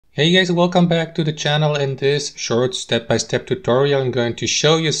Hey guys, welcome back to the channel. In this short step-by-step tutorial, I'm going to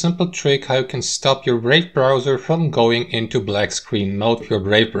show you a simple trick how you can stop your Brave browser from going into black screen mode if your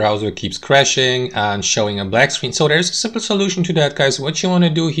Brave browser keeps crashing and showing a black screen. So there's a simple solution to that, guys. What you want to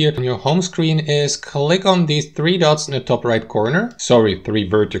do here on your home screen is click on these three dots in the top right corner. Sorry, three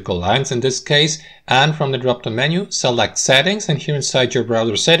vertical lines in this case. And from the drop-down menu, select Settings, and here inside your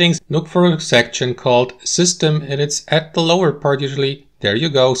browser settings, look for a section called System, and it's at the lower part usually. There you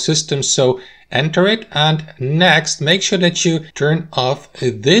go, System. So enter it, and next make sure that you turn off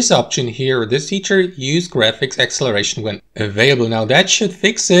this option here, this feature, use graphics acceleration when available. Now that should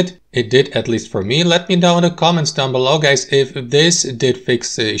fix it. It did, at least for me. Let me know in the comments down below, guys, if this did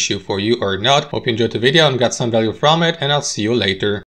fix the issue for you or not. Hope you enjoyed the video and got some value from it, and I'll see you later.